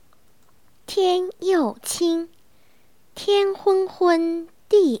又清，天昏昏，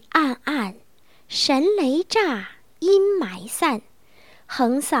地暗暗，神雷炸，阴霾散，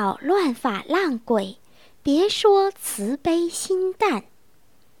横扫乱法浪鬼，别说慈悲心淡。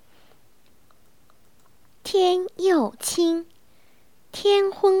天又清，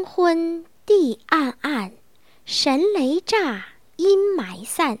天昏昏，地暗暗，神雷炸，阴霾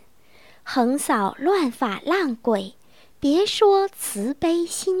散，横扫乱法浪鬼，别说慈悲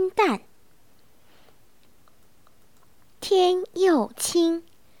心淡。天又清，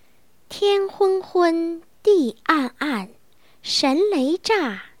天昏昏，地暗暗，神雷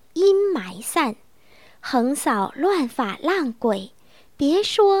炸，阴霾散，横扫乱法浪鬼，别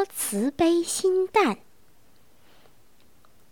说慈悲心淡。